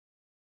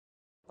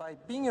By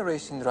being a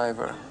racing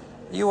driver,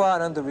 you are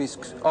under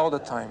risk all the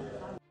time.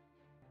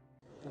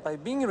 By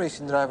being a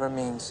racing driver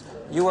means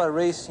you are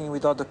racing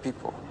with other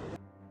people.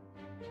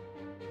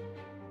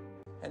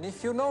 And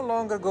if you no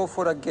longer go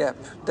for a gap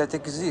that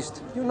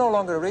exists, you're no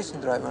longer a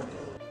racing driver.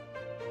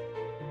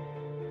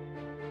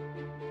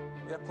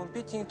 We are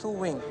competing to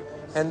win.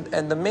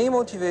 And the main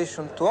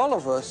motivation to all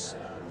of us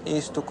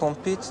is to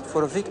compete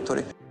for a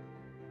victory.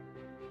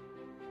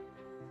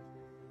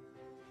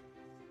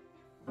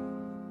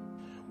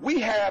 We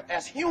have,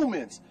 as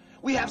humans,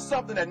 we have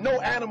something that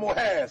no animal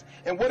has.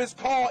 And what it's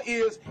called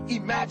is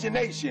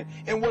imagination.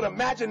 And what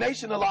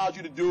imagination allows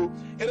you to do,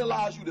 it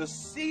allows you to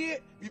see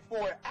it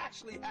before it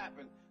actually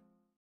happens.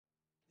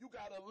 You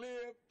got to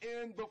live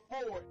in the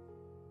forward.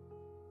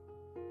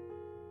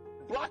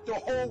 Block the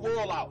whole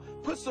world out.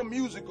 Put some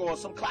music on,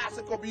 some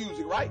classical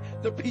music, right?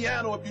 The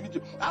piano if you need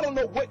to. I don't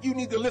know what you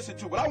need to listen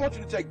to, but I want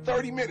you to take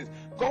 30 minutes.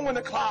 Go in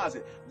the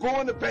closet. Go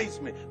in the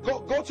basement.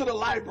 Go to the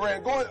library.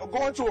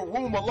 Go into a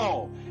room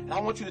alone. And I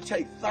want you to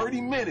take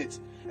 30 minutes.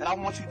 And I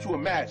want you to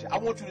imagine. I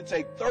want you to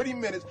take 30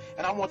 minutes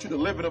and I want you to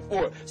live in the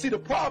forward. See, the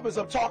problem is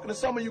I'm talking to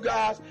some of you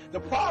guys. The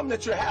problem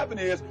that you're having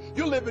is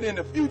you're living in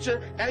the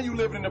future and you're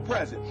living in the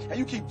present. And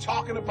you keep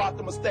talking about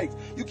the mistakes.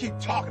 You keep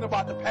talking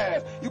about the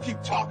past. You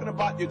keep talking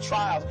about your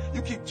trials.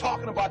 You keep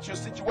talking about your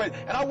situation.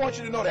 And I want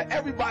you to know that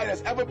everybody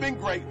that's ever been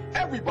great,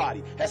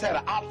 everybody has had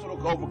an obstacle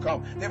to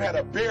overcome. They've had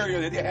a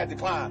barrier that they had to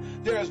climb.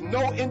 There is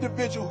no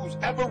individual who's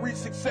ever reached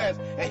success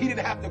and he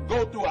didn't have to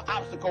go through an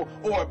obstacle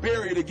or a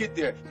barrier to get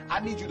there. I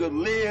need you to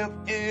live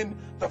in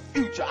the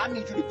future. I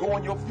need you to go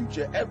in your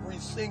future every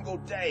single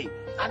day.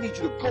 I need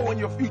you to go in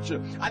your future.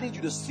 I need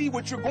you to see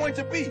what you're going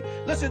to be.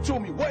 Listen to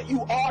me. What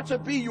you are to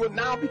be, you are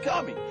now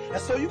becoming.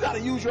 And so you got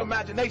to use your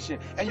imagination.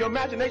 And your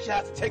imagination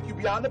has to take you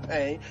beyond the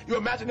pain. Your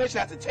imagination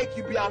has to take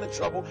you beyond the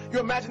trouble.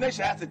 Your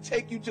imagination has to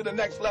take you to the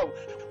next level.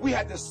 We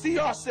had to see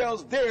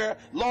ourselves there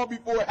long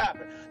before it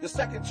happened. The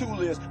second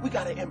tool is we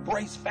got to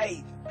embrace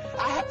faith.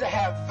 I have to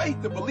have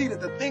faith to believe that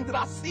the thing that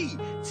I see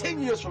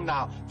 10 years from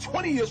now,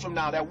 20 years from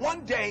now, that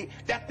one day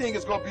that thing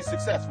is going to be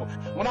successful.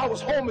 When I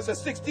was homeless at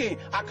 16,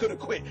 I could have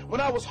quit. When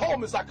I was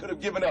homeless, I could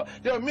have given up.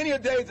 There are many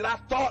days that I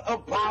thought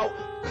about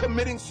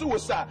committing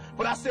suicide.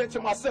 But I said to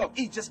myself,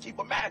 just keep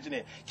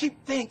imagining,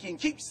 keep thinking,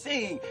 keep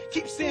seeing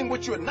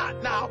what you're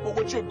not now, but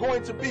what you're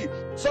going to be.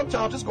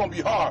 Sometimes it's going to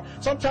be hard.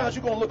 Sometimes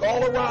you're going to look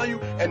all around you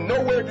and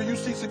nowhere do you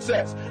see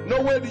success.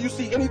 Nowhere do you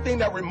see anything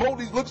that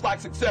remotely looks like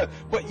success.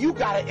 But you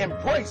got to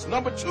embrace.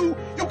 Number two,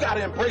 you got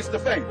to embrace the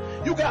faith.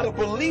 You got to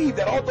believe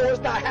that although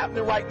it's not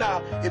happening right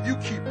now, if you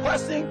keep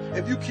pressing,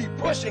 if you keep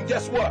pushing,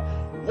 guess what?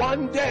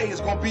 One day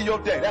is going to be your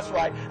day. That's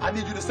right. I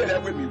need you to say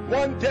that with me.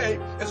 One day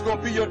is going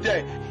to be your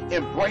day.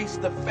 Embrace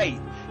the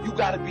faith. You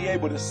got to be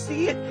able to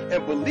see it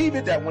and believe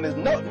it, that when there's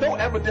no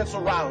evidence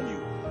around you,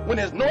 when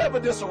there's no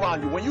evidence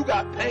around you, when you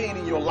got pain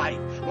in your life,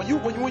 when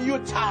you're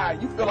tired,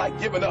 you feel like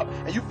giving up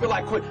and you feel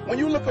like quit. When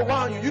you look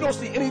around you, you don't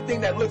see anything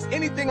that looks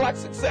anything like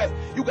success.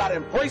 You got to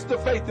embrace the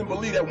faith and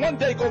believe that one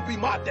day gonna be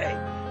my day.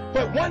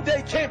 But one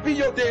day can't be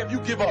your day if you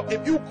give up.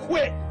 If you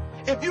quit,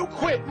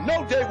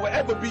 no day will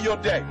ever be your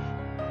day.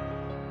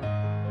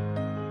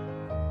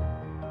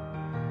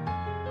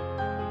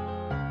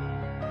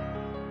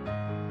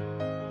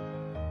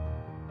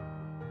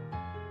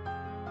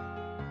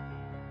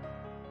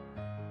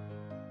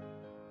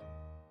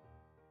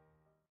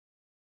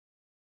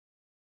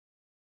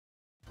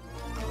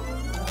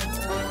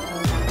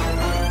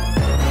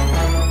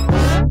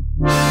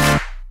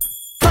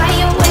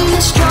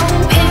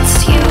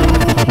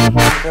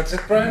 That's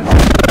it, Brian?